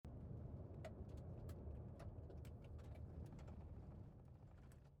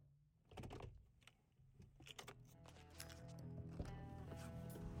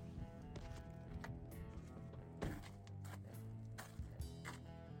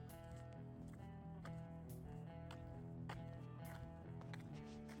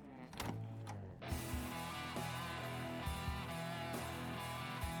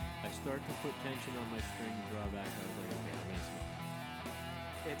start to put tension on my string drawback, I was like, okay, I'm gonna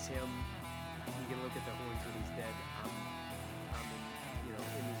smoke. It's him. You can look at the horns when he's dead. I'm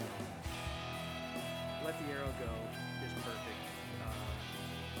in the zone. Let the arrow go is perfect.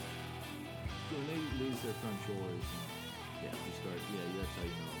 So when they lose their front shoulders, you start, that's how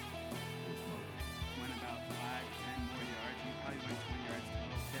you know they're smoking. Went about 5-10 more yards. He probably went 20 yards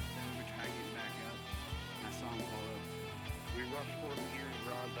total. Tipped over, tried getting back up. And I saw him pull up. We rushed 4 meters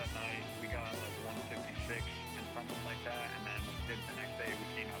rods that night. We got like 156 and something like that. And then the next day we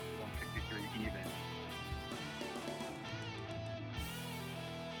came out to 163 even.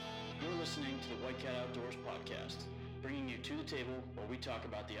 You're listening to the White Cat Outdoors podcast, bringing you to the table where we talk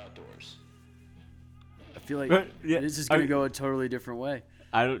about the outdoors. I feel like Yeah, this is going to go a totally different way.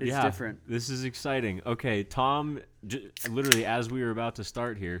 It's different. This is exciting. Okay, Tom, literally as we were about to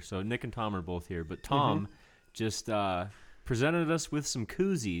start here, so Nick and Tom are both here, but Tom just presented us with some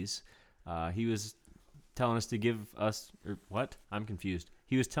koozies. He was telling us to give us, or what? I'm confused.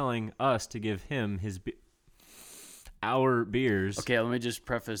 He was telling us to give him our beers. Okay, let me just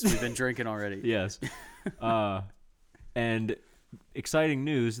preface. We've been drinking already. Yes. And exciting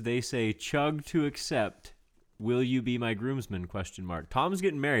news, they say, chug to accept. Will you be my groomsman? ? Tom's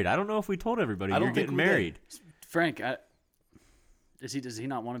getting married. I don't know if we told everybody you're getting married. Frank, does he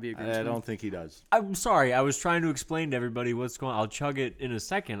not want to be a groomsman? I don't think he does. I'm sorry. I was trying to explain to everybody what's going on. I'll chug it in a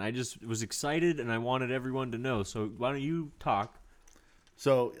second. I just was excited, and I wanted everyone to know. So why don't you talk?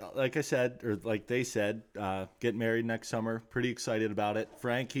 So, like I said, or like they said, get married next summer. Pretty excited about it.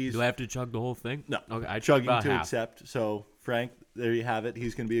 Frank, Do I have to chug the whole thing? No. Okay, I chugging about to half. accept. So, Frank, there you have it.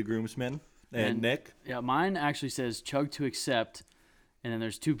 He's going to be a groomsman. And Nick? Yeah, mine actually says chug to accept, and then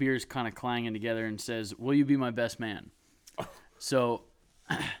there's two beers kind of clanging together and says, will you be my best man? So,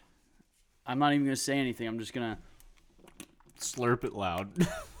 I'm not even going to say anything. I'm just going to Slurp it loud.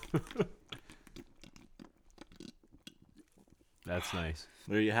 That's nice.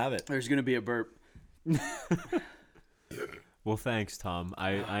 There you have it. There's going to be a burp. Well, thanks, Tom.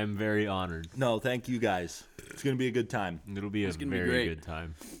 I'm very honored. No, thank you guys. It's going to be a good time. It'll be a gonna be very great. good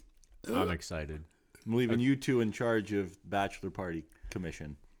time. I'm excited. I'm leaving you two in charge of Bachelor Party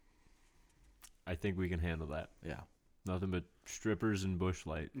Commission. I think we can handle that. Yeah. Nothing but strippers and bush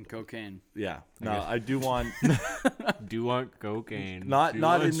light. And cocaine. Yeah. No, I do want... Do want cocaine. Not Do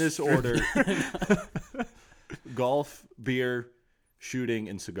want in this order. Golf, beer, shooting,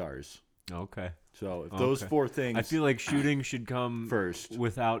 and cigars. Okay. So if those four things... I feel like shooting should come first.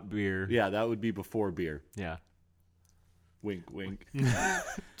 without beer. Yeah, that would be before beer. Yeah. Wink, wink.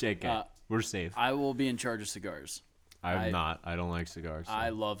 JK. We're safe. I will be in charge of cigars. I'm not. I don't like cigars. So. I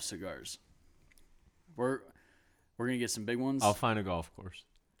love cigars. We're going to get some big ones. I'll find a golf course.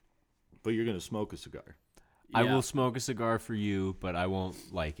 But you're going to smoke a cigar. I Yeah. will smoke a cigar for you, but I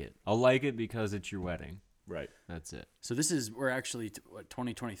won't like it. I'll like it because it's your wedding. Right. That's it. So we're actually,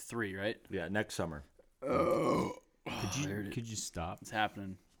 2023, right? Yeah, next summer. Could you stop? It's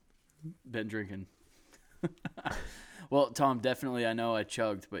happening. Been drinking. Well, Tom, definitely I know I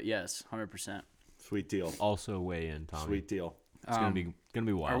chugged, but yes, 100%. Sweet deal. Also weigh in, Tommy. Sweet deal. It's gonna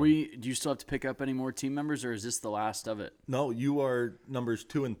be wild. Do you still have to pick up any more team members, or is this the last of it? No, you are numbers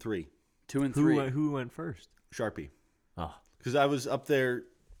 2 and 3. 2 and 3. Who went first? Sharpie. Oh, Because I was up there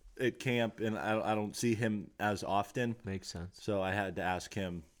at camp, and I don't see him as often. makes sense. So I had to ask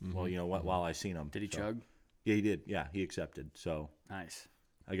him, well, while I seen him. Did he So- chug? Yeah, he did. Yeah, he accepted. So Nice.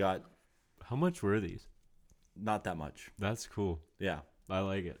 I got How much were these? not that much. That's cool. Yeah. I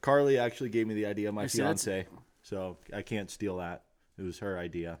like it. Carly actually gave me the idea, my See, that's- fiance. So I can't steal that. It was her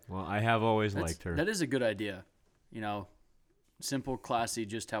idea. Well, I have always liked her. That is a good idea. Simple, classy,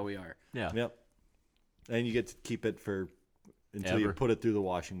 just how we are. Yeah. Yep. And you get to keep it until you Ever. put it through the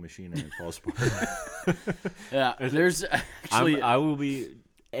washing machine and it falls apart. Yeah, there's actually... I will be.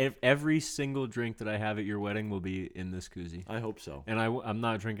 Every single drink that I have at your wedding will be in this koozie. I hope so. And I'm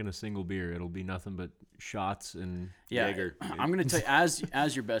not drinking a single beer. It'll be nothing but shots and Jaeger. I'm going to tell you,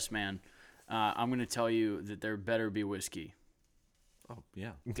 as your best man, I'm going to tell you that there better be whiskey. Oh,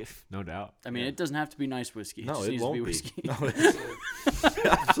 yeah. no doubt. I mean, it doesn't have to be nice whiskey. It No, just it needs won't to be be. whiskey. No, it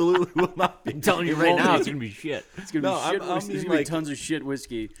absolutely will not be. I'm telling you It right won't now, be. it's gonna be shit. It's going to No, be shit I whiskey. mean, There's going to be like- tons of shit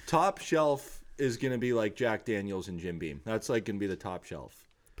whiskey. Top shelf is going to be like Jack Daniels and Jim Beam. That's like going to be the top shelf.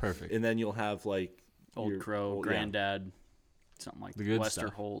 Perfect. And then you'll have like Old Crow, yeah. Granddad, something like The good Lester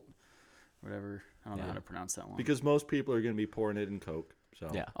stuff. Holt, whatever. I don't know how to pronounce that one. Because most people are going to be pouring it in Coke. So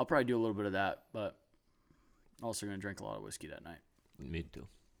Yeah. I'll probably do a little bit of that, but also going to drink a lot of whiskey that night. Me too.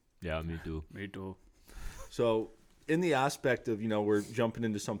 Yeah, me too. Me too. So in the aspect of, we're jumping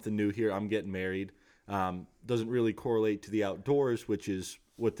into something new here. I'm getting married. Doesn't really correlate to the outdoors, which is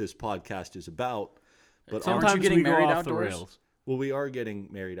what this podcast is about. But Aren't Sometimes you getting we go married off the outdoors? rails. well, we are getting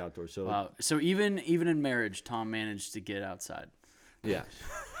married outdoors. So Wow. So even in marriage, Tom managed to get outside. yeah,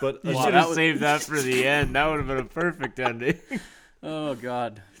 but You Wow, should that have was- saved that for the end. That would have been a perfect ending. Oh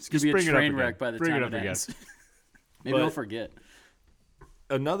God, it's gonna Just be bring a it up train again. wreck by the Bring it time up it again. ends. Maybe But- I'll forget.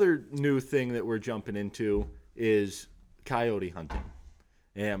 another new thing that we're jumping into is coyote hunting.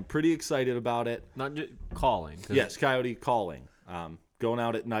 And I'm pretty excited about it. Not just calling. 'cause Yes, coyote calling. Going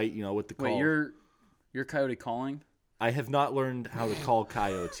out at night, with the call. Wait, you're coyote calling? I have not learned how to call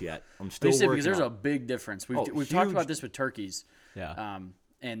coyotes yet. I'm Like still you said, working because there's on a big difference. We've Oh, talked huge. about this with turkeys, Yeah.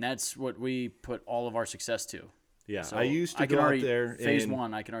 and that's what we put all of our success to. Yeah, So I used to can go out already, there Phase and,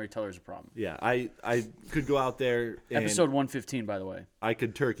 1, I can already tell there's a problem. Yeah, I could go out there and Episode 115, by the way. I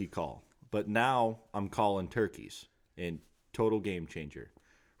could turkey call, but now I'm calling turkeys, and total game changer.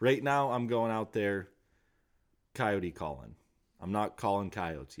 Right now, I'm going out there coyote calling. I'm not calling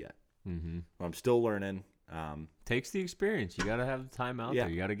coyotes yet. Mm-hmm. I'm still learning. Takes the experience. You got to have the time out Yeah.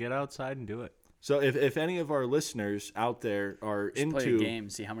 there. You got to get outside and do it. So if any of our listeners out there are Just play a into game,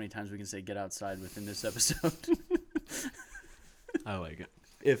 see how many times we can say get outside within this episode. I like it.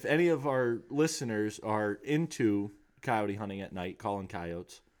 if any of our listeners are into coyote hunting at night, calling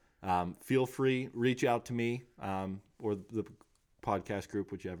coyotes, feel free, reach out to me or the podcast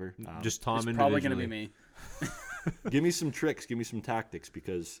group, whichever. Just Tom It's individually. probably going to be me. Give me some tricks, give me some tactics,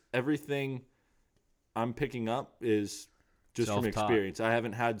 because everything I'm picking up is just from Self-taught. experience. I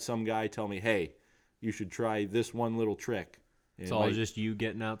haven't had some guy tell me, hey, you should try this one little trick. And It's all just you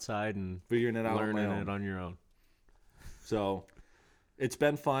getting outside and figuring it out on my learning own. it on your own. So it's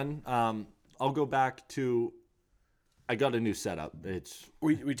been fun. I'll go back to, I got a new setup.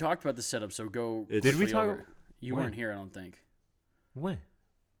 We talked about the setup, so go. Did quickly we talk- over it. You when? weren't here, I don't think. When?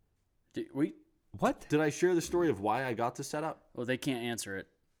 Did we? What? Did I share the story of why I got the setup? Well, they can't answer it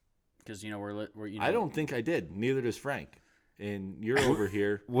because we're I don't think I did. Neither does Frank. And you're over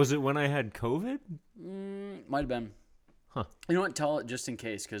here. Was it when I had COVID? Might have been. Huh. You know what? Tell it just in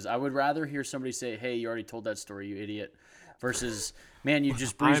case, because I would rather hear somebody say, "Hey, you already told that story, you idiot," versus, "Man, you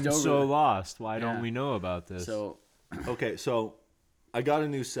just breezed I'm over." so lost. Why Yeah. don't we know about this? So Okay, so I got a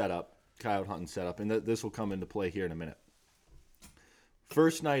new setup, coyote hunting setup, and this will come into play here in a minute.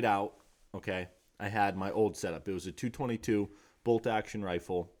 First night out, okay, I had my old setup. It was a 222 bolt action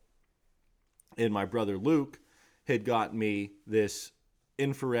rifle, and my brother Luke had got me this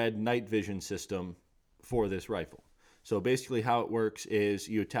infrared night vision system for this rifle. So basically how it works is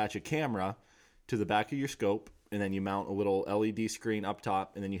you attach a camera to the back of your scope, and then you mount a little LED screen up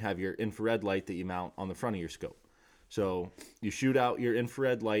top, and then you have your infrared light that you mount on the front of your scope. So you shoot out your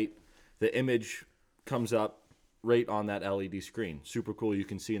infrared light, the image comes up right on that LED screen. Super cool. You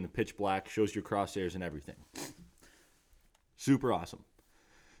can see in the pitch black, shows your crosshairs and everything. Super awesome.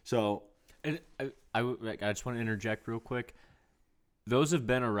 So And I just want to interject real quick. Those have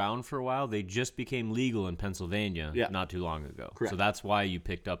been around for a while. They just became legal in Pennsylvania Yeah. not too long ago. Correct. So that's why you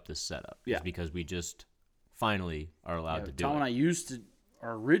picked up this setup. Yeah. Is because we just finally are allowed to do Tom it. and I used to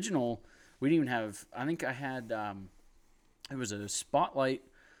our original. We didn't even have. I think I had. It was a spotlight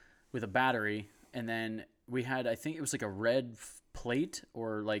with a battery, and then we had. I think it was like a red plate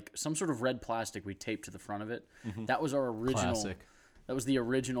or like some sort of red plastic we taped to the front of it. That was our original. Classic. That was the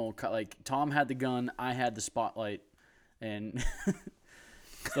original. Like Tom had the gun, I had the spotlight, and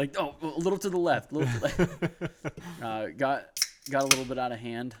it's like a little to the left, little to the left. Got a little bit out of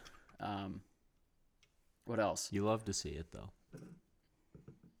hand. What else? You love to see it, though.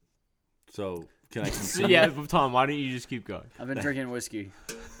 So can I So, continue? yeah, Tom, why don't you just keep going? I've been drinking whiskey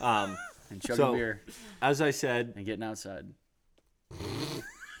Um, and chugging So- beer as I said, and getting outside.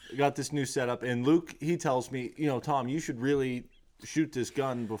 I got this new setup, and Luke, he tells me, Tom, you should really shoot this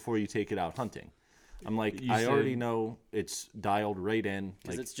gun before you take it out hunting. I'm like, You I already said- know it's dialed right in.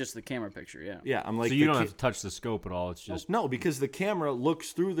 Because Like, it's just the camera picture, yeah. yeah, I'm like, So you the don't ca- have to touch the scope at all. It's just No, because the camera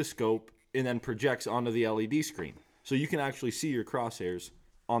looks through the scope and then projects onto the LED screen, so you can actually see your crosshairs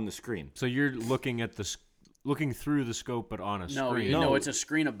on the screen. so you're looking at looking through the scope, but on a No, screen. No. it's a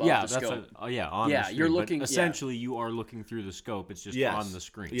screen above Yeah, the that's scope. on Yeah, the screen. you're but looking- yeah. Essentially, you are looking through the scope. It's just Yes. on the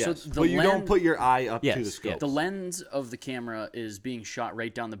screen. Yes, the but you don't lens- put your eye up Yes, to the yes. scope. The lens of the camera is being shot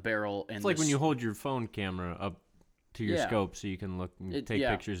right down the barrel. And It's like the when you s- hold your phone camera up to your Yeah. scope so you can look and take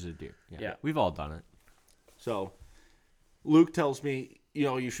yeah. pictures of deer. Yeah. We've all done it. So Luke tells me,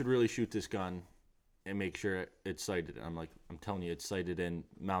 you should really shoot this gun and make sure it's sighted. I'm like, I'm telling you, it's sighted in.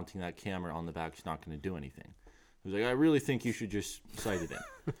 Mounting that camera on the back is not going to do anything. He was like, I really think you should just sight it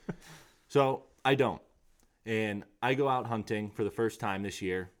in. So I don't. And I go out hunting for the first time this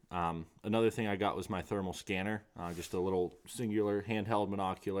year. Another thing I got was my thermal scanner, just a little singular handheld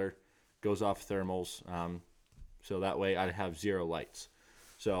binocular, goes off thermals, so that way I'd have 0 lights.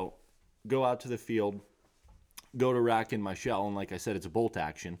 So go out to the field, go to rack in my shell, and like I said, it's a bolt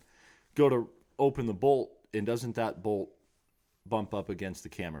action. Go to open the bolt, and doesn't that bolt bump up against the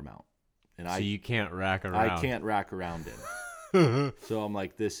camera mount? And So you can't rack around. I can't rack around it. So I'm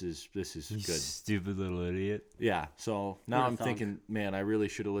like, this is You good. stupid little idiot. Yeah. So now What a I'm thunk. thinking, man, I really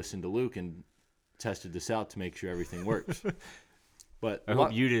should have listened to Luke and tested this out to make sure everything works. But I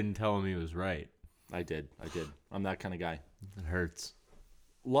hope you didn't tell him he was right. I did. I'm that kind of guy. It hurts.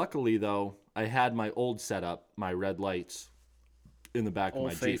 Luckily, though, I had my old setup, my red lights, in the back of Old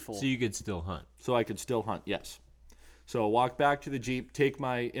my faithful. So you could still hunt. Jeep, so I could still hunt. Yes. So I walk back to the Jeep, take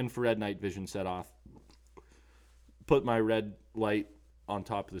my infrared night vision set off, put my red light on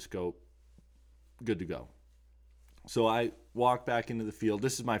top of the scope, good to go. So I walk back into the field.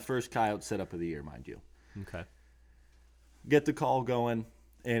 This is my first coyote setup of the year, mind you. Okay. Get the call going,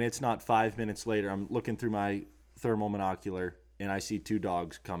 and it's not 5 minutes later. I'm looking through my thermal monocular, and I see 2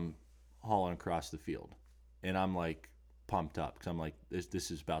 dogs come hauling across the field. And I'm like pumped up because I'm like, this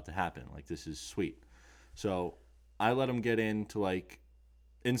is about to happen. Like, this is sweet. So I let them get into like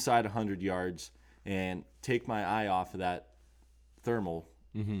inside 100 yards and take my eye off of that thermal,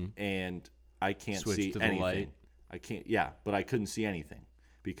 and I can't Switch see to the anything. light. I can't, yeah, but I couldn't see anything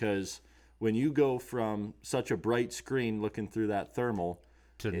because when you go from such a bright screen looking through that thermal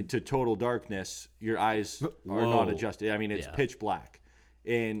To- to total darkness, your eyes are not Whoa. adjusted. I mean, it's Yeah. pitch black.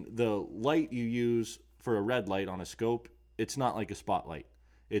 And the light you use for a red light on a scope, it's not like a spotlight.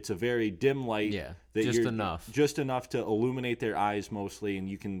 It's a very dim light. Yeah, that just you're- enough. Just enough to illuminate their eyes mostly, and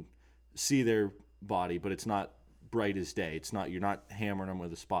you can see their body, but it's not bright as day. It's not, you're not hammering them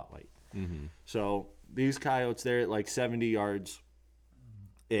with a spotlight. So these coyotes, they're at like 70 yards,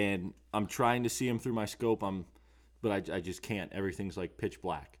 and I'm trying to see them through my scope. But I just can't. Everything's like pitch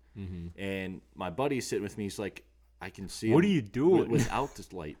black. And my buddy's sitting with me. He's like, I can see. What him are you doing? without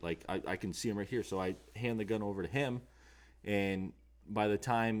this light? Like I can see him right here. So I hand the gun over to him, and by the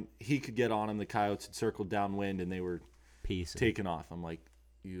time he could get on him, the coyotes had circled downwind and they were Peace. taking off. I'm like,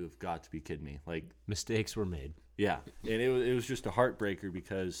 you have got to be kidding me. Like, Mistakes were made. yeah. And it was just a heartbreaker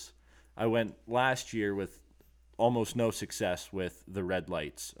because I went last year with almost no success with the red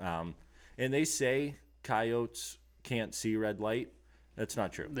lights. And they say coyotes can't see red light. That's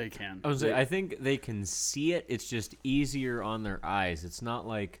not true. They can. I think they can see it. It's just easier on their eyes. It's not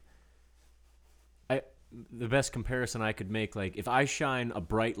like the best comparison I could make, like if I shine a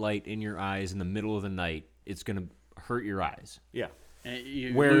bright light in your eyes in the middle of the night, it's gonna hurt your eyes. Yeah. And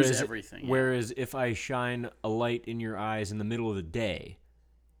you Whereas lose everything. yeah. Whereas if I shine a light in your eyes in the middle of the day,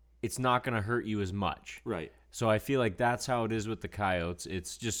 it's not gonna hurt you as much. Right. So I feel like that's how it is with the coyotes.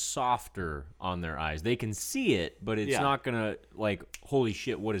 It's just softer on their eyes. They can see it, but it's Yeah. not gonna like, holy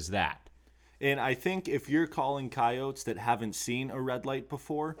shit, what is that? And I think if you're calling coyotes that haven't seen a red light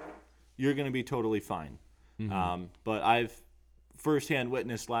before, you're going to be totally fine. But I've firsthand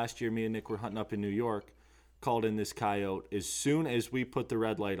witnessed last year, me and Nick were hunting up in New York, called in this coyote. As soon as we put the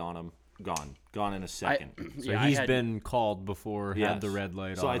red light on him, gone in a second. So Yeah, I he's had- been called before, Yes. had the red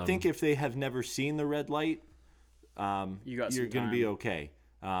light So on I think him. if they have never seen the red light, got you're some going to be time. okay.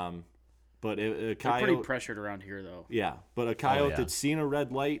 But a They're coyote, pretty pressured around here, though. yeah. But a coyote yeah. that's seen a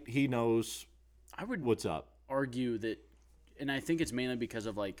red light, he knows I would what's up. argue that, and I think it's mainly because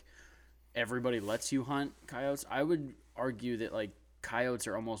of like everybody lets you hunt coyotes. I would argue that like coyotes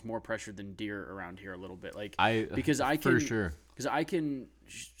are almost more pressured than deer around here a little bit. Like because I can for sure. because I can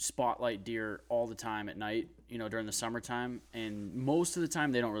spotlight deer all the time at night. You know, during the summertime, and most of the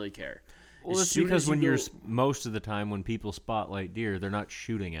time they don't really care. Well, As it's soon because as when you you're go- most of the time when people spotlight deer, they're not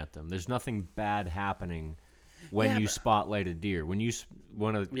shooting at them. There's nothing bad happening when Yeah, you but- spotlight a deer. When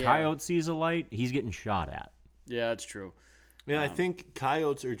a Yeah. coyote sees a light, he's getting shot at. yeah, that's true. And I think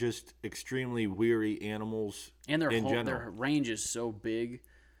coyotes are just extremely weary animals And in general. their range is so big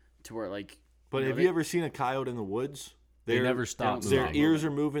to where like. But have you ever seen a coyote in the woods? They never stop Their Their moving. ears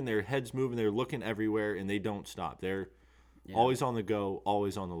are moving, their heads moving, they're looking everywhere, and they don't stop. They're always on the go,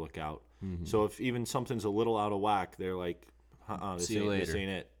 always on the lookout. So if even something's a little out of whack, they're like, this See you ain't later.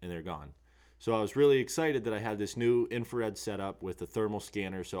 it, and they're gone. So I was really excited that I had this new infrared setup with the thermal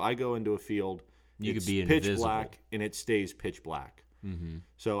scanner. So I go into a field, You could it's be pitch invisible. black, and it stays pitch black.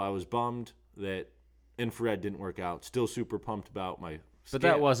 So I was bummed that infrared didn't work out. Still super pumped about my But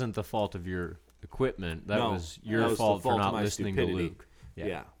that wasn't the fault of your equipment. That No, was your that was the fault for fault of not my listening to stupidity. Luke.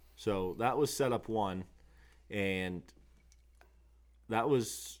 Yeah. So that was setup one, and that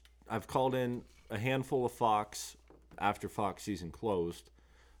was I've called in a handful of fox after fox season closed.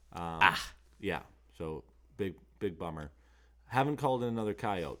 Yeah, so big bummer. Haven't called in another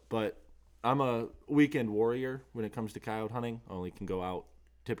coyote, but I'm a weekend warrior when it comes to coyote hunting. Only can go out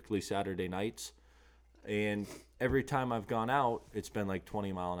typically Saturday nights. And every time I've gone out, it's been like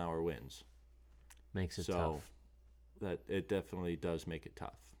 20-mile-an-hour winds. Makes it So tough. that it definitely does make it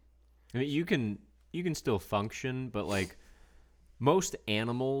tough. I mean, you can still function, but like most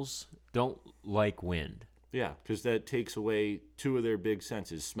animals don't like wind. Yeah, because that takes away two of their big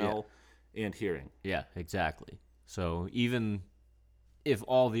senses, smell and hearing. Yeah, exactly. So even if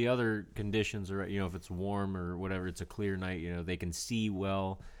all the other conditions are, if it's warm or whatever, it's a clear night, they can see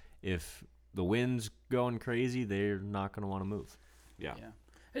well. If the wind's going crazy, they're not going to want to move. Yeah.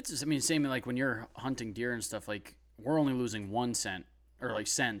 It's just, same like when you're hunting deer and stuff, like we're only losing one scent or like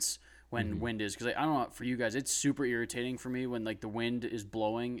sense when wind is, because I don't know, for you guys, it's super irritating for me when like the wind is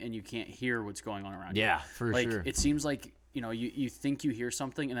blowing and you can't hear what's going on around you. Yeah, for like, sure. It seems like, you think you hear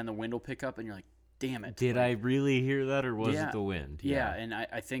something and then the wind will pick up and you're like, damn it. Did I really hear that, or was it the wind? Yeah, and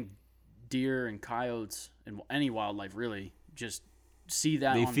I think deer and coyotes and any wildlife really just see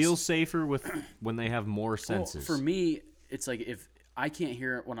that. They feel safer when they have more Well, senses. for me, it's like if I can't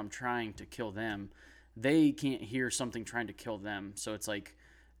hear it when I'm trying to kill them, they can't hear something trying to kill them. So it's like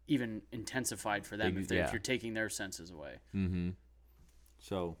even intensified for them if you're taking their senses away. Mm-hmm.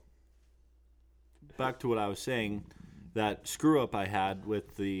 So back to what I was saying, that screw up I had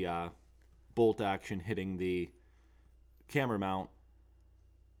with the bolt action hitting the camera mount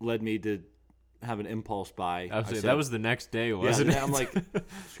led me to have an impulse buy. That was the next day, wasn't it? Yeah, I'm like,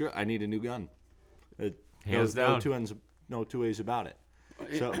 screw it, I need a new gun. Hands down. No two ways about it.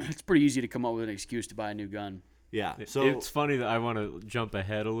 So It's pretty easy to come up with an excuse to buy a new gun. yeah, so It's funny that I want to jump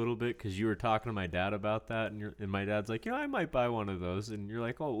ahead a little bit because you were talking to my dad about that, and my dad's like, I might buy one of those, and you're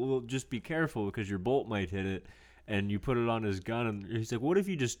like, oh, well, just be careful because your bolt might hit it, and you put it on his gun, and he's like, what if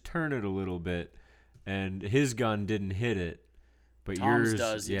you just turn it a little bit, and his gun didn't hit it, but Tom's yours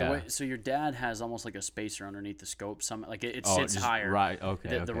does. yeah. So your dad has almost like a spacer underneath the scope. It Oh, sits just higher. Right.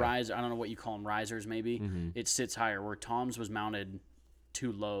 Okay. The riser, I don't know what you call them, risers maybe. Mm-hmm. It sits higher, where Tom's was mounted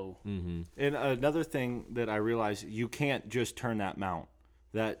too low. Mm-hmm. and another thing that I realized, you can't just turn that mount.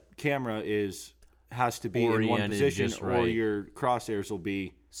 That camera has to be in one Oriented position, just or right. your crosshairs will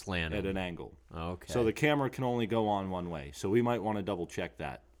be Slanted. at an angle. Okay. So the camera can only go on one way. So we might want to double check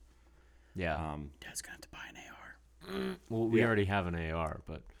that. yeah. Dad's gonna have to buy an AR. Well, we yeah. already have an AR,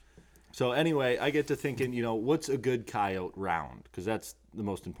 but So anyway, I get to thinking, what's a good coyote round? Because that's the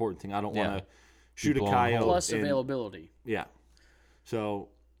most important thing. I don't want to shoot a blowing coyote. holes. Plus and- availability. Yeah. So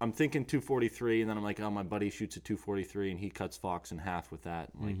I'm thinking 243, and then I'm like, my buddy shoots a 243, and he cuts fox in half with that.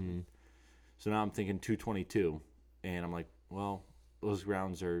 I'm like, So now I'm thinking 222, and I'm like, well, those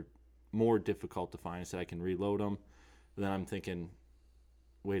rounds are more difficult to find. I said I can reload them. But then I'm thinking,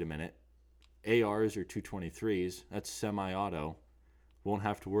 wait a minute, ARs or 223s, that's semi-auto. Won't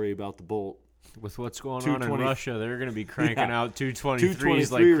have to worry about the bolt. with what's going on in 220 Russia, they're going to be cranking out 223s 223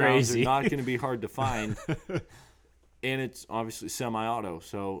 like rounds crazy. are not going to be hard to find. And it's obviously semi-auto.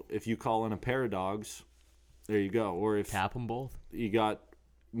 So if you call in a pair of dogs, there you go. Or if Tap them both. you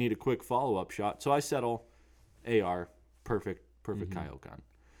need a quick follow-up shot. So I settle AR, perfect coyote gun.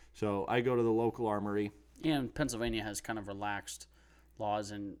 So I go to the local armory. And Pennsylvania has kind of relaxed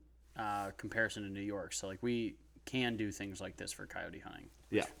laws in comparison to New York. So like we can do things like this for coyote hunting.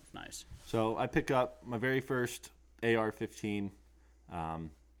 Yeah. It's nice. So I pick up my very first AR-15,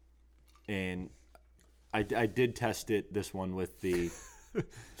 and I did test it, this one, with the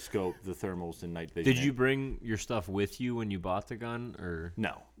scope, the thermals, and night vision. Did you bring your stuff with you when you bought the gun, or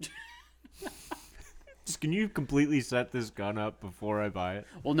No. can you completely set this gun up before I buy it?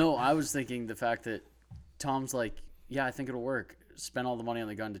 Well, no, I was thinking the fact that Tom's like, yeah, I think it'll work. Spend all the money on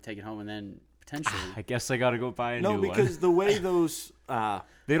the gun to take it home, and then potentially. I guess I got to go buy a No, new because one. the way those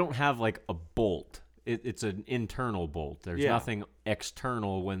They don't have like a bolt. It's an internal bolt. There's Yeah. nothing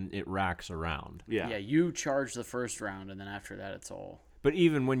external when it racks around. Yeah, you charge the first round, and then after that, it's all. But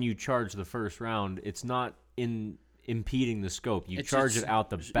even when you charge the first round, it's not impeding the scope. You It's charge just- it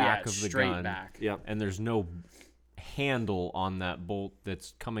out the back of the straight gun. back. Yep. And there's no handle on that bolt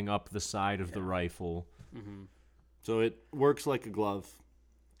that's coming up the side of the rifle. So it works like a glove.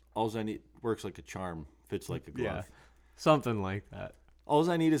 All I need works like a charm, fits like a glove. Yeah. Something like that. All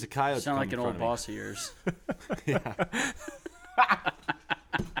I need is a coyote. Sound to like come an in old front boss of yours.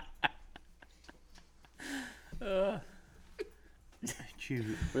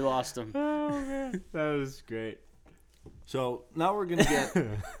 We lost him. Oh, man. That was great. So now we're gonna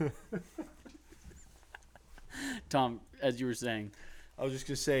get. Tom, as you were saying, I was just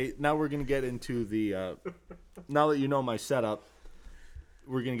gonna say, now we're gonna get into the. Now that you know my setup,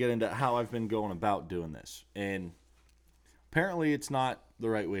 we're going to get into how I've been going about doing this. And apparently it's not the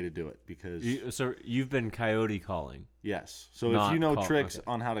right way to do it because So you've been coyote calling. yes. So if Not you know call- tricks okay.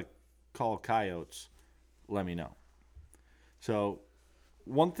 on how to call coyotes, let me know. So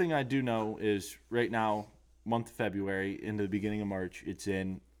one thing I do know is right now, month of February into the beginning of March, it's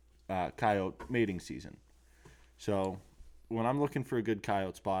in coyote mating season. So when I'm looking for a good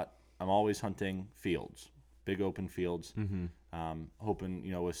coyote spot, I'm always hunting fields, big open fields,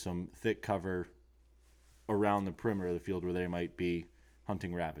 hoping, with some thick cover around the perimeter of the field where they might be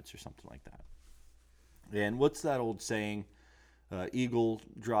hunting rabbits or something like that. And what's that old saying? Eagle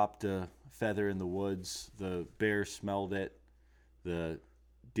dropped a feather in the woods, the bear smelled it, the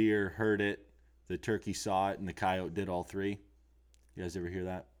deer heard it, the turkey saw it, and the coyote did all three. You guys ever hear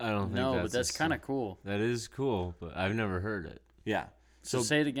that? I don't think No, that's but that's kind of cool. That is cool, but I've never heard it. Yeah. So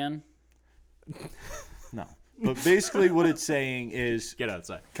say it again. No. But basically what it's saying is Get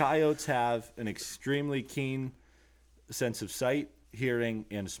outside. coyotes have an extremely keen sense of sight, hearing,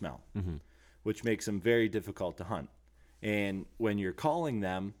 and smell, which makes them very difficult to hunt. And when you're calling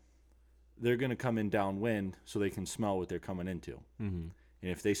them, they're going to come in downwind so they can smell what they're coming into. And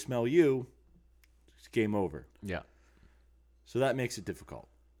if they smell you, it's game over. Yeah. So that makes it difficult.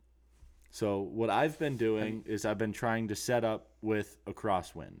 So what I've been doing is I've been trying to set up with a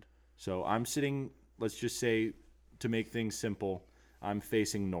crosswind. So I'm sitting, let's just say, to make things simple, I'm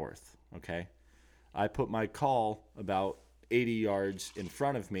facing north, okay? I put my call about 80 yards in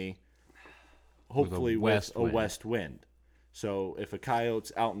front of me, hopefully with a west wind. So if a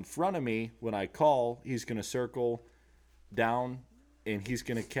coyote's out in front of me, when I call, he's going to circle down and he's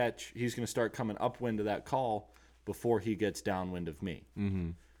going to start coming upwind to that call before he gets downwind of me.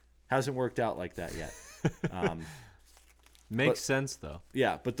 Hasn't worked out like that yet. Makes sense, though.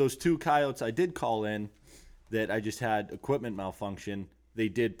 Yeah, but those two coyotes I did call in that I just had equipment malfunction, they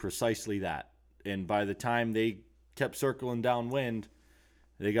did precisely that. And by the time they kept circling downwind,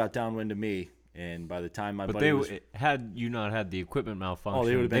 they got downwind of me. And by the time my buddy was... had you not had the equipment malfunction,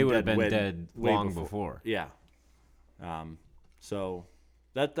 they would have been been dead way long before. Yeah. So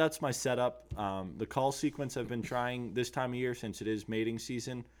that's my setup. The call sequence I've been trying this time of year, since it is mating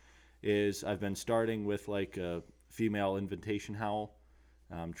season, is I've been starting with like a female invitation howl.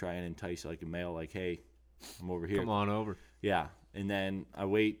 Try and entice like a male, like, hey, I'm over here. Come on over. Yeah. And then I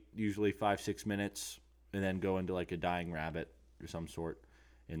wait usually 5-6 minutes and then go into like a dying rabbit or some sort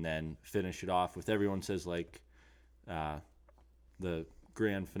and then finish it off with everyone says like the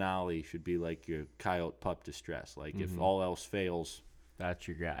grand finale should be like your coyote pup distress. Like if all else fails, That's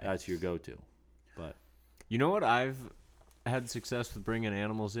your guy. that's your go-to. But You know what I've had success with bringing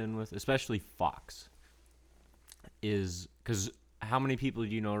animals in with, especially fox, is because how many people do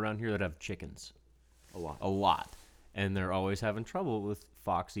you know around here that have chickens? a lot. A lot. And they're always having trouble with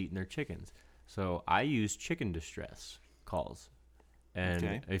fox eating their chickens. So I use chicken distress calls. And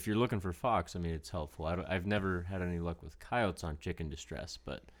Okay. if you're looking for fox, I mean, it's helpful. I've never had any luck with coyotes on chicken distress,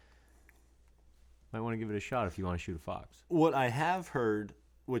 but might want to give it a shot if you want to shoot a fox. What I have heard,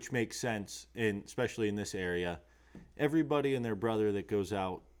 which makes sense, especially in this area, everybody and their brother that goes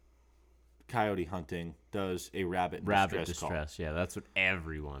out coyote hunting does a rabbit Rabbit distress call. distress, yeah, that's what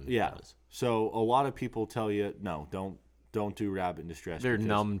everyone Yeah. does. So a lot of people tell you, no, don't do rabbit distress. They're because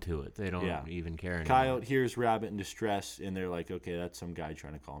numb to it. They don't Yeah. even care anymore. Coyote hears rabbit in distress, and they're like, okay, that's some guy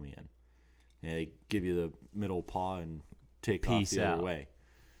trying to call me in. And they give you the middle paw and take Peace off the out. other way.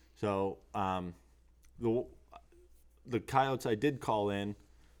 So the coyotes I did call in,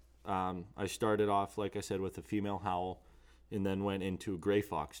 I started off, like I said, with a female howl, and then went into gray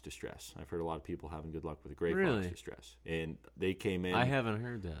fox distress. I've heard a lot of people having good luck with gray Really? fox distress. And they came in I haven't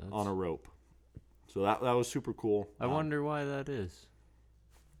heard that. on a rope. So that was super cool. I wonder why that is.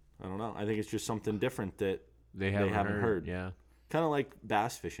 I don't know. I think it's just something different that They haven't heard. Yeah. kind of like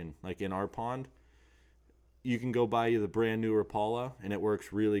bass fishing. Like in our pond, you can go buy you the brand new Rapala, and it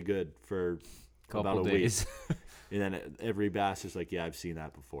works really good for about Couple a days. week. And then every bass is like, yeah, I've seen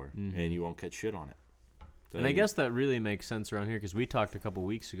that before, and you won't catch shit on it. So And I guess that really makes sense around here because we talked a couple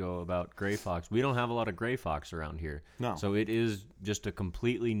weeks ago about gray fox. We don't have a lot of gray fox around here. No. So it is just a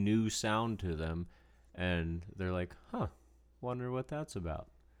completely new sound to them. And they're like, huh, wonder what that's about.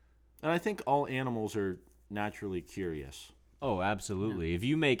 And I think all animals are naturally curious. Oh, absolutely. If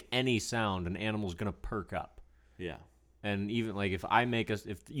you make any sound, an animal's going to perk up. Yeah. And even like if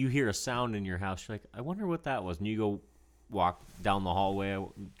you hear a sound in your house, you're like, I wonder what that was. And you go walk down the hallway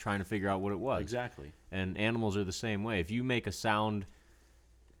trying to figure out what it was. Exactly. And animals are the same way. If you make a sound,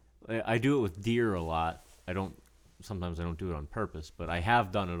 I do it with deer a lot. Sometimes I don't do it on purpose, but I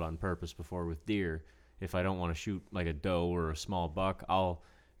have done it on purpose before with deer. if I don't want to shoot like a doe or a small buck, I'll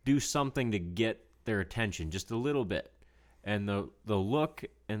do something to get their attention just a little bit. And they'll look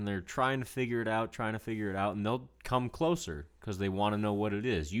and they're trying to figure it out, and they'll come closer because they want to know what it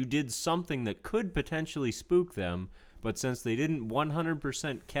is. You did something that could potentially spook them, but since they didn't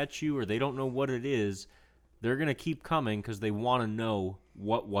 100% catch you or they don't know what it is, they're going to keep coming because they want to know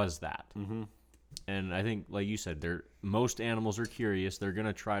what was that. Mm-hmm. And I think, like you said, most animals are curious. They're going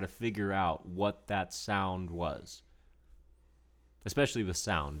to try to figure out what that sound was. Especially with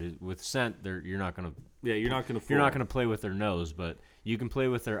sound. With scent, you're not going to. Yeah, you're not going to play with their nose, but you can play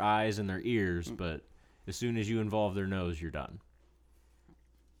with their eyes and their ears. But as soon as you involve their nose, you're done.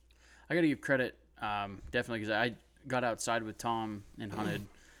 I got to give credit, definitely, because I got outside with Tom and hunted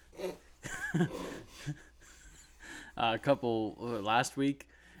a couple last week,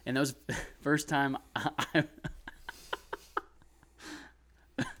 and that was the first time I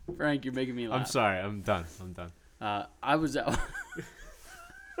Frank, you're making me laugh. I'm sorry. I'm done. I was out.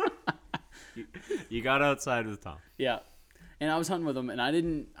 You got outside with Tom. Yeah. And I was hunting with him, and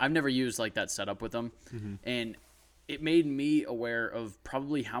I've never used like that setup with him. Mm-hmm. And it made me aware of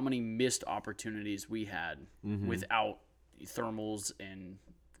probably how many missed opportunities we had without thermals and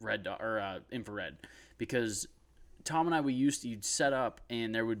infrared. Because Tom and I, you'd set up,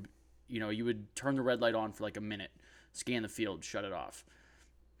 and there would, you would turn the red light on for like a minute, scan the field, shut it off.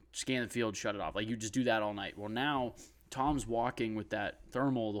 Scan the field, shut it off. Like, you just do that all night. Well, now Tom's walking with that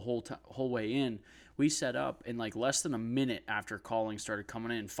thermal the whole way in. We set up, and like less than a minute after calling started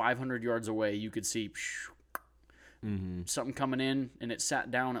coming in, 500 yards away, you could see something coming in, and it sat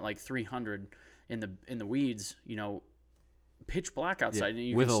down at like 300 in the weeds. Pitch black outside. Yeah.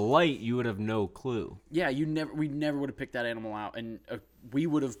 And with a light, you would have no clue. Yeah, we never would have picked that animal out, and we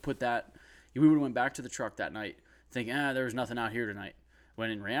would have put that. We would have went back to the truck that night, thinking, there was nothing out here tonight. When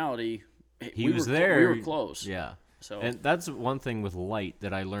in reality, we was there. We were close. Yeah. So, and that's one thing with light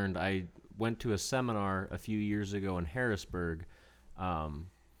that I learned. I went to a seminar a few years ago in Harrisburg.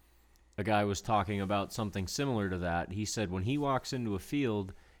 A guy was talking about something similar to that. He said when he walks into a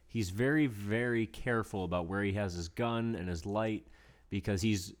field, he's very, very careful about where he has his gun and his light, because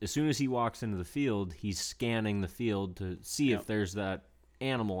as soon as he walks into the field, he's scanning the field to see if there's that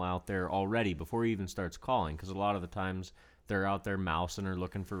animal out there already before he even starts calling, because a lot of the times they're out there mousing or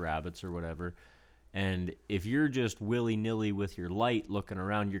looking for rabbits or whatever. And if you're just willy-nilly with your light looking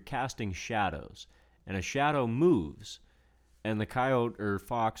around, you're casting shadows. And a shadow moves, and the coyote or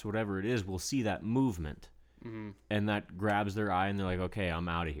fox, whatever it is, will see that movement. Mm-hmm. And that grabs their eye, and they're like, okay, I'm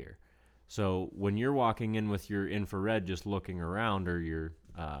out of here. So when you're walking in with your infrared just looking around, or your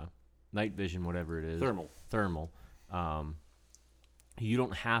night vision, whatever it is. Thermal. You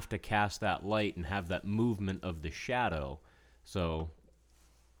don't have to cast that light and have that movement of the shadow. So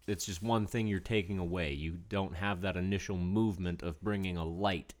it's just one thing you're taking away. You don't have that initial movement of bringing a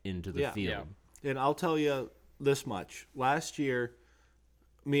light into the field. Yeah. And I'll tell you this much. Last year,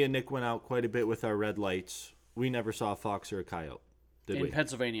 me and Nick went out quite a bit with our red lights. We never saw a fox or a coyote, did we? In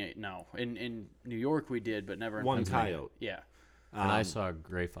Pennsylvania, no. In New York, we did, but never in one Pennsylvania. Coyote. Yeah. And I saw a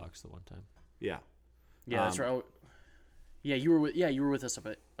gray fox the one time. Yeah. Yeah, that's right. Yeah, you were with us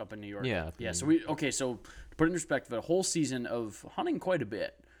up in New York. Yeah. Yeah. So to put it in perspective, a whole season of hunting quite a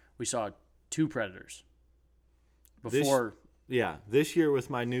bit, we saw 2 predators. This year with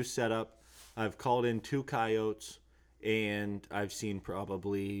my new setup, I've called in 2 coyotes, and I've seen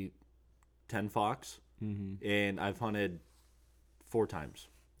probably 10 fox, and I've hunted 4 times.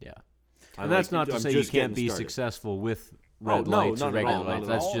 Yeah. And that's not to say you can't be successful with red lights or regular lights.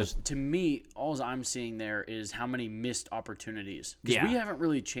 That's just, to me, all I'm seeing there is how many missed opportunities. Because we haven't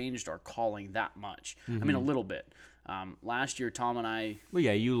really changed our calling that much. I mean, a little bit. Last year, Tom and I... Well,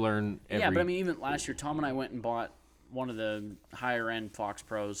 yeah, you learn every... Yeah, but I mean, even last year, Tom and I went and bought one of the higher-end Fox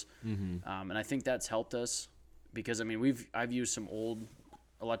Pros. And I think that's helped us. Because, I mean, I've used some old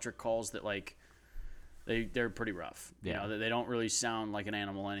electric calls that, like... They're pretty rough. Yeah. They don't really sound like an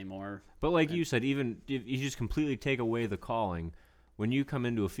animal anymore. But like you said, even if you just completely take away the calling, when you come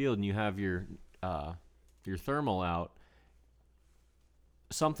into a field and you have your thermal out,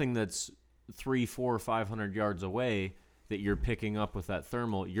 something that's 300, 400, 500 yards away that you're picking up with that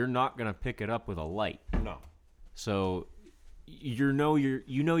thermal, you're not going to pick it up with a light. No. So you're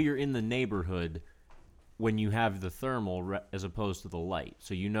in the neighborhood when you have the thermal as opposed to the light.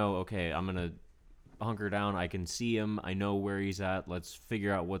 So okay, I'm going to hunker down, I can see him, I know where he's at, let's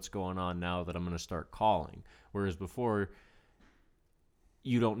figure out what's going on now that I'm going to start calling. Whereas before,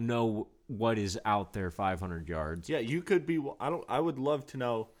 you don't know what is out there 500 yards. Yeah, you could be... I would love to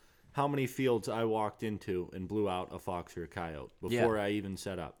know how many fields I walked into and blew out a fox or a coyote before I even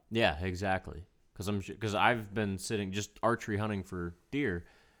set up. Yeah, exactly. because I've been sitting just archery hunting for deer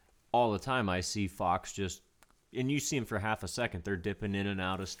all the time. I see fox just, and you see them for half a second. They're dipping in and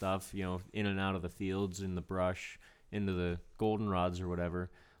out of stuff, in and out of the fields, in the brush, into the goldenrods or whatever,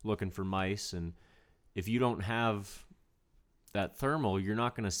 looking for mice. And if you don't have that thermal, you're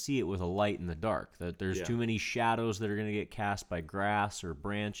not going to see it with a light in the dark. That there's too many shadows that are going to get cast by grass or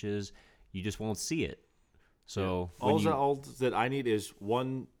branches. You just won't see it. So all that I need is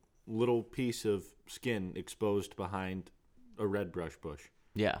one little piece of skin exposed behind a red brush bush.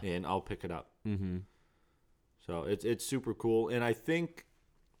 Yeah, and I'll pick it up. Mm-hmm. So it's super cool, and I think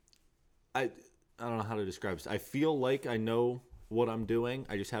I don't know how to describe this. I feel like I know what I'm doing.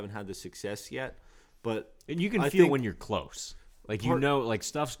 I just haven't had the success yet. But and you can feel when you're close, like like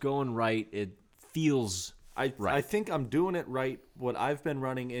stuff's going right. It feels right. I think I'm doing it right. What I've been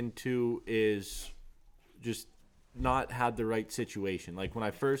running into is just not had the right situation. Like when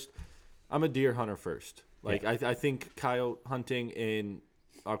I'm a deer hunter first. Like I think coyote hunting in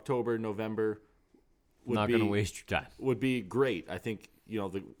October, November not going to waste your time. Would be great. I think,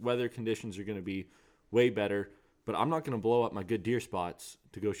 the weather conditions are going to be way better, but I'm not going to blow up my good deer spots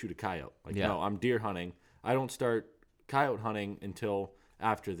to go shoot a coyote. No, I'm deer hunting. I don't start coyote hunting until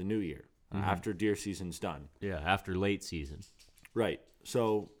after the new year, after deer season's done. Yeah, after late season. Right.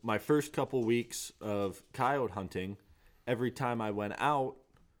 So my first couple weeks of coyote hunting, every time I went out,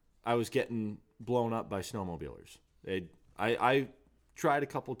 I was getting blown up by snowmobilers. I tried a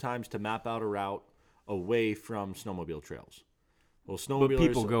couple times to map out a route away from snowmobile trails. Well, snowmobilers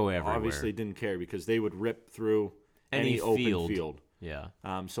people go everywhere. Obviously didn't care because they would rip through any open field. Yeah.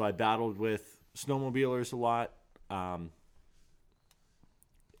 So I battled with snowmobilers a lot. And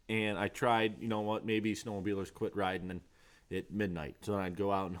I tried, maybe snowmobilers quit riding at midnight. So then I'd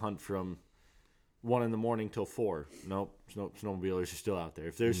go out and hunt from 1 a.m. till 4. Nope, snowmobilers are still out there.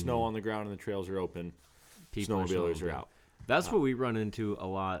 If there's snow on the ground and the trails are open, snowmobilers are out. That's what we run into a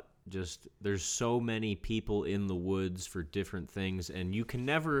lot. Just there's so many people in the woods for different things, and you can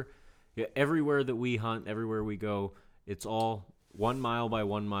never. Everywhere that we hunt, everywhere we go, it's all 1 mile by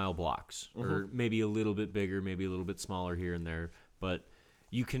 1 mile blocks, or maybe a little bit bigger, maybe a little bit smaller here and there. But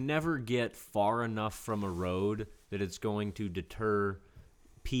you can never get far enough from a road that it's going to deter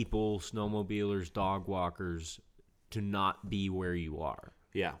people, snowmobilers, dog walkers, to not be where you are.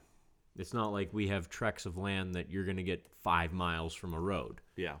 Yeah. It's not like we have treks of land that you're going to get 5 miles from a road.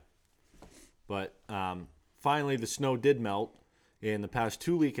 Yeah. But finally, the snow did melt. In the past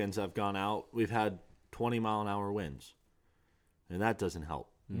 2 weekends I've gone out, we've had 20-mile-an-hour winds. And that doesn't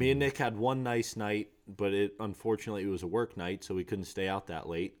help. Me and Nick had one nice night, but unfortunately it was a work night, so we couldn't stay out that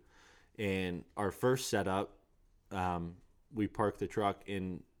late. And our first setup, we parked the truck,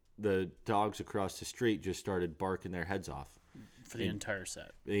 and the dogs across the street just started barking their heads off. For the entire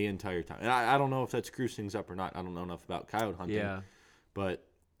set. The entire time. And I don't know if that screws things up or not. I don't know enough about coyote hunting. Yeah. But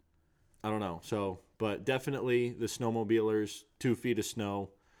I don't know. So, but definitely the snowmobilers, 2 feet of snow,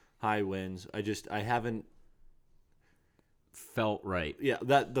 high winds. I haven't felt right. Yeah,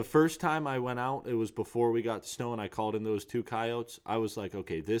 that the first time I went out, it was before we got snow, and I called in those 2 coyotes. I was like,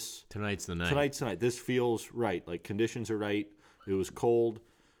 okay, tonight's the night. Tonight's the night. This feels right. Like conditions are right. It was cold.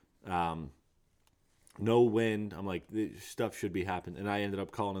 No wind. I'm like, this stuff should be happening. And I ended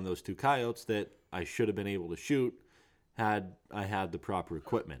up calling in those 2 coyotes that I should have been able to shoot had I had the proper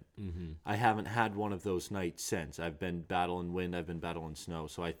equipment. Mm-hmm. I haven't had one of those nights since. I've been battling wind. I've been battling snow.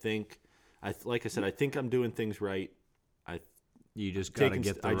 So I think, like I said, I think I'm doing things right. You just got to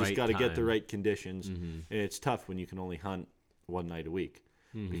get the right time. I just got to get the right conditions. Mm-hmm. And it's tough when you can only hunt one night a week.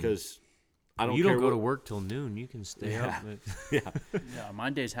 Mm-hmm. Because I don't care. You don't go to work till noon. You can stay up. Yeah. Yeah, my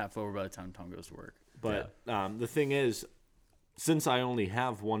day's half over by the time Tom goes to work. But the thing is, since I only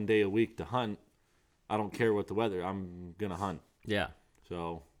have 1 day a week to hunt, I don't care what the weather. I'm going to hunt. Yeah.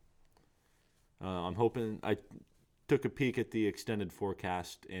 So I'm hoping. I took a peek at the extended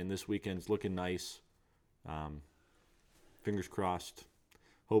forecast, and this weekend's looking nice. Fingers crossed.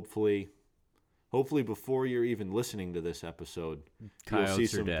 Hopefully before you're even listening to this episode, Coyotes you'll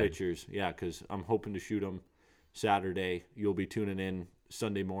see some dead. pictures. Yeah, because I'm hoping to shoot them Saturday. You'll be tuning in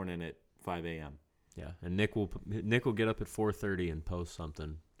Sunday morning at 5 a.m. Yeah, and Nick will get up at 4:30 and post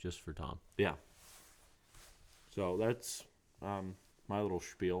something just for Tom. Yeah. So that's my little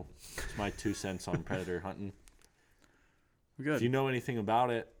spiel. It's my 2 cents on predator hunting. Good. If you know anything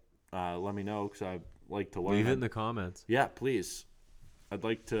about it, let me know because I like to learn. Leave it in the comments. Yeah, please. I'd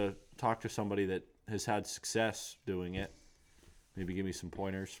like to talk to somebody that has had success doing it. Maybe give me some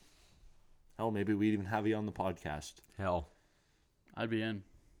pointers. Hell, maybe we'd even have you on the podcast. Hell, I'd be in.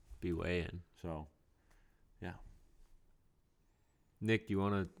 Be way in. So, yeah. Nick, do you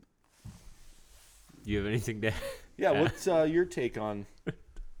want to Do you have anything to? Yeah, what's your take on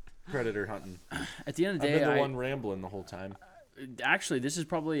predator hunting? At the end of the I've day, been the one rambling the whole time. Actually, this is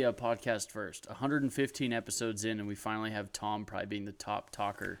probably a podcast first. 115 episodes in, and we finally have Tom probably being the top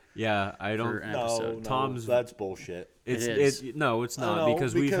talker. Yeah, I For don't. an No, episode. Tom's- that's bullshit. It's It is. no, it's not No,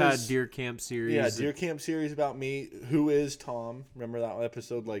 because we've had because- deer camp series. Yeah, deer camp series about me. Who is Tom? Remember that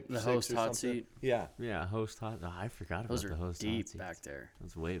episode, like The 6 host or hot something? seat. Yeah, Yeah, host hot. Oh, I forgot Those about the are host deep hot seats. back there.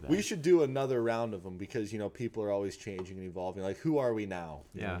 That's way back. we should do another round of them because people are always changing and evolving. Like, who are we now?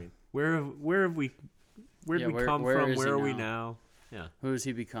 You know Yeah. what I mean? Where have we? Where did Yeah, we where- come where from? is Where he are we now? now? Yeah. Who has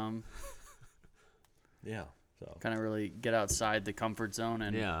he become? Yeah. So Kind of really get outside the comfort zone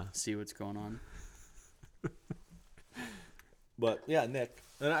and Yeah. see what's going on. But yeah, Nick,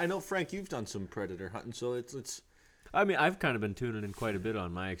 and I know Frank, you've done some predator hunting, so it's I mean, I've kind of been tuning in quite a bit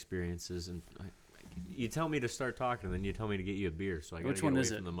on my experiences, and you tell me to start talking, and then you tell me to get you a beer, so I got to Which get one away is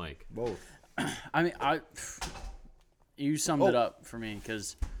from it? the mic. both. I mean, you summed it up for me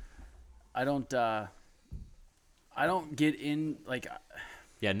because I don't get in like.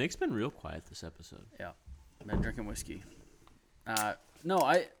 Yeah, Nick's been real quiet this episode. Yeah, I've been drinking whiskey. No,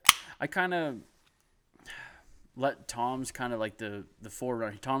 I kind of let Tom's kind of like the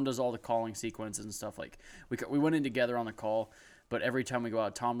forerunner. Tom does all the calling sequences and stuff. Like we went in together on the call, but every time we go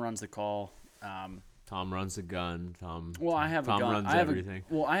out, Tom runs the call. Tom runs the gun. Well, I have Tom a gun. runs I have everything.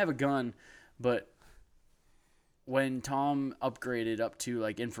 I have a gun, but when Tom upgraded up to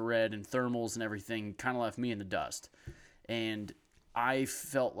like infrared and thermals and everything, kind of left me in the dust, and I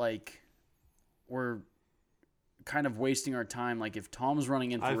felt like we're kind of wasting our time. Like if Tom's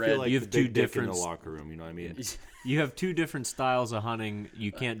running I infrared, feel like You the have two big dick in the different- locker room. You know what I mean? You have two different styles of hunting.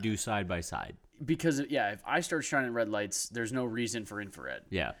 You can't do side by side. because if I start shining red lights, there's no reason for infrared.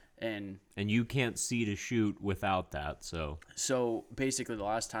 Yeah, And and you can't see to shoot without that. So basically the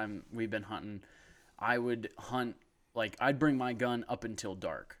last time we've been hunting, I would hunt, like I'd bring my gun up until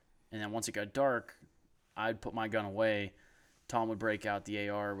dark. And then once it got dark, I'd put my gun away. Tom would break out the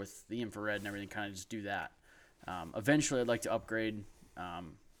AR with the infrared and everything, kind of just do that. Eventually I'd like to upgrade.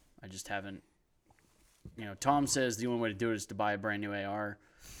 I just haven't, Tom says the only way to do it is to buy a brand new AR.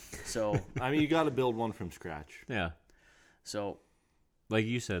 So, I mean, you got to build one from scratch. yeah, so like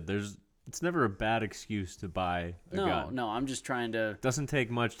you said, it's never a bad excuse to buy a gun. no, I'm just trying to, Doesn't take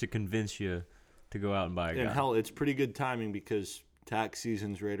much to convince you to go out and buy a And gun. hell, it's pretty good timing because tax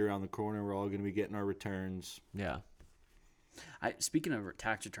season's right around the corner. We're all going to be getting our returns. Yeah. Speaking of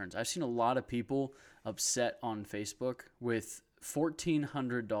tax returns, I've seen a lot of people upset on Facebook with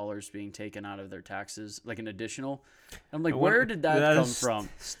 $1,400 being taken out of their taxes, like an additional. I'm like, where did that come from?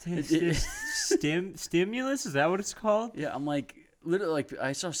 Stimulus? Is that what it's called? Yeah, I'm like, literally, like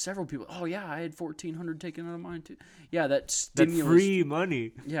I saw several people. Oh yeah, I had $1,400 taken out of mine too. Yeah, that That stimulus. free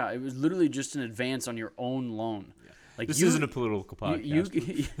money. Yeah, it was literally just an advance on your own loan. Like This isn't a political podcast.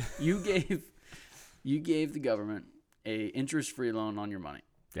 you gave the government a interest-free loan on your money.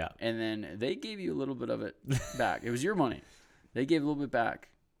 Yeah. And then they gave you a little bit of it back. It was your money. They gave a little bit back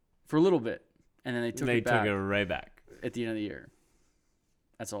for a little bit, and then they took it back took it right back. at the end of the year.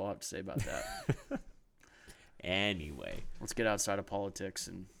 That's all I have to say about that. Anyway. Let's get outside of politics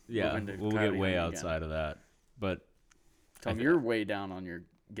and Yeah, move into we'll coyote get way hunting again. outside of that. But Tom, you're way down on your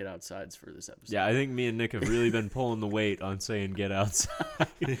get outsides for this episode. yeah, I think me and Nick have really been pulling the weight on saying get outside.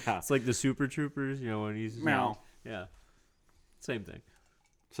 Yeah. It's like the Super Troopers, when he's Meow. Yeah. Same thing.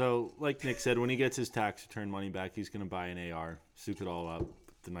 So, like Nick said, when he gets his tax return money back, he's going to buy an AR, soup it all up,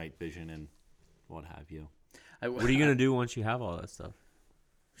 the night vision, and what have you. What are you gonna do once you have all that stuff?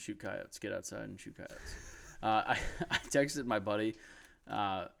 Shoot coyotes. Get outside and shoot coyotes. I texted my buddy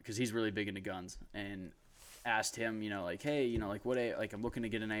because he's really big into guns and asked him, like, hey, what I'm looking to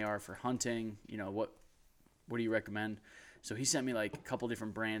get an AR for hunting. What do you recommend? So he sent me like a couple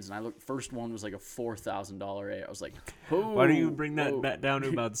different brands, and I looked. First one was like a $4,000 AR. I was like, Why don't you bring that whoa. back down to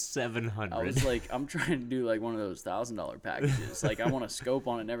about 700? I was like, I'm trying to do like one of those $1,000 packages. Like I want a scope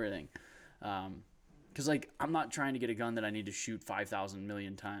on it and everything. Because like I'm not trying to get a gun that I need to shoot 5,000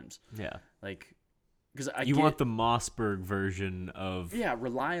 million times. Yeah. Like, because You want the Mossberg version of. yeah,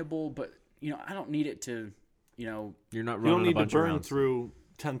 reliable, but I don't need it to, You're not You running don't a need to bunch of burn rounds. through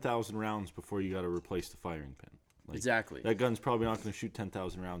 10,000 rounds before you got to replace the firing pin. Like, exactly. That gun's probably not going to shoot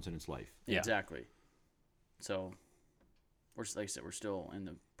 10,000 rounds in its life. Yeah. Exactly. So, like I said, we're still in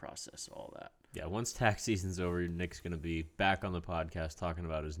the process of all that. Yeah, once tax season's over, Nick's gonna be back on the podcast talking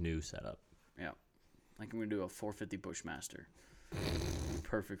about his new setup. Yeah. Like I'm going to do a 450 Bushmaster.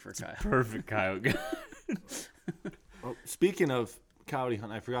 Perfect for coyote. Perfect coyote. Well, speaking of coyote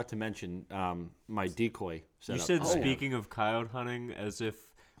hunt, I forgot to mention my decoy You setup. said Oh. speaking of coyote hunting as if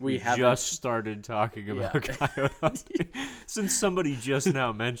We haven't. just started talking about coyote hunting since somebody just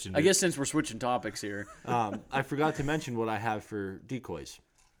now mentioned it. I guess since we're switching topics here. I forgot to mention what I have for decoys.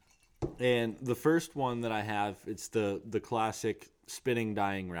 And the first one that I have, it's the classic spinning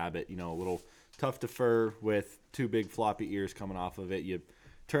dying rabbit, a little tough to fur with two big floppy ears coming off of it. You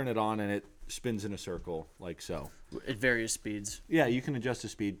turn it on and it spins in a circle like so. At various speeds. Yeah, you can adjust the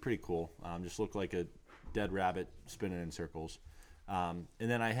speed. Pretty cool. Just look like a dead rabbit spinning in circles. And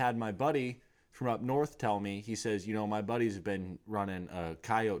then I had my buddy from up north tell me, he says, my buddies have been running a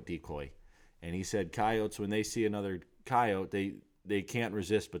coyote decoy. And he said coyotes, when they see another coyote, they can't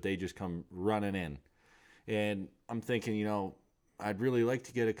resist, but they just come running in. And I'm thinking, I'd really like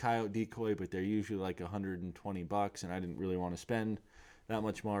to get a coyote decoy, but they're usually like $120, and I didn't really want to spend that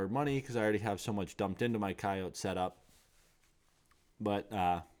much more money because I already have so much dumped into my coyote setup. But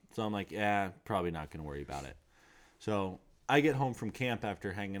so I'm like, probably not going to worry about it. So I get home from camp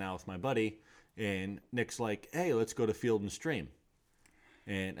after hanging out with my buddy, and Nick's like, hey, let's go to Field and Stream.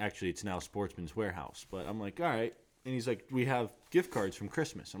 And actually, it's now Sportsman's Warehouse. But I'm like, all right. And he's like, we have gift cards from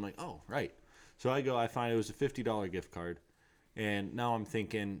Christmas. I'm like, oh, right. So I go, I find it was a $50 gift card. And now I'm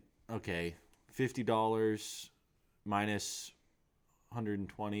thinking, okay, $50 minus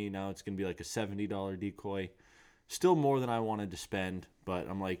 120. Now it's going to be like a $70 decoy. Still more than I wanted to spend. But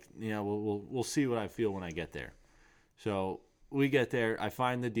I'm like, we'll see what I feel when I get there. So we get there. I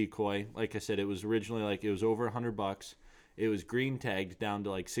find the decoy. Like I said, it was originally it was over $100. It was green tagged down to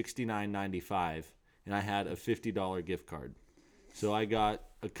like $69.95, and I had a $50 gift card. So I got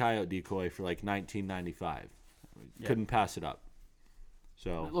a coyote decoy for like $19.95. Couldn't pass it up.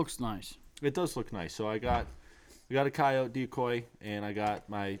 So It looks nice. it does look nice. So I got a coyote decoy, and I got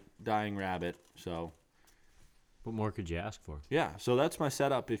my dying rabbit. So What more could you ask for? yeah, so that's my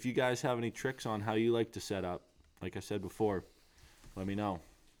setup. If you guys have any tricks on how you like to set up, like I said before, let me know.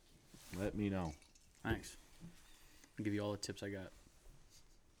 Thanks. I'll give you all the tips I got.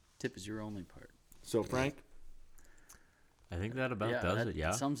 Tip is your only part. So Frank, I think that about does that it,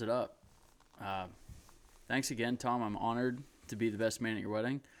 yeah? sums it up. Thanks again, Tom. I'm honored to be the best man at your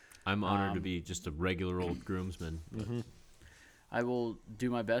wedding. I'm honored to be just a regular old groomsman. I will do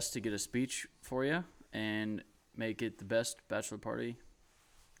my best to get a speech for you and make it the best bachelor party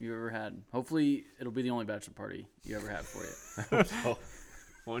you ever had. Hopefully, it'll be the only bachelor party you ever have for you.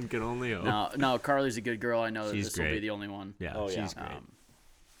 One can only hope. No, Carly's a good girl. I know that She's this will be great. the only one. Yeah, Oh, yeah. she's great.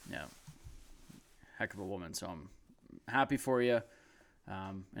 Yeah, heck of a woman. So I'm happy for you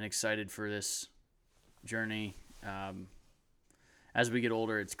and excited for this journey. As we get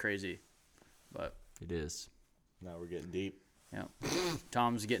older, it's crazy, but It is. now we're getting deep. yeah,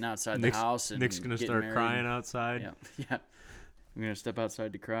 Tom's getting outside the house and Nick's gonna getting start married. crying outside. Yeah. I'm gonna step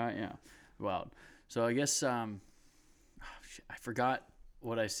outside to cry. Yeah, wild. So I guess I forgot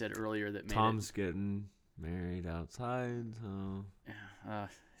what I said earlier that made Tom's getting married outside, so so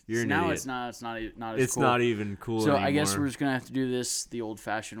you're an now idiot. it's not as It's cool. not even cool So anymore. I guess we're just gonna have to do this the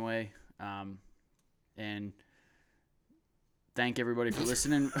old-fashioned way, and thank everybody for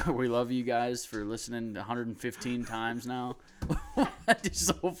listening. We love you guys for listening 115 times now. It's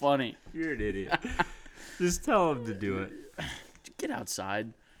so funny. You're an idiot. Just tell him to do it. Get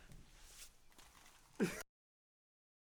outside.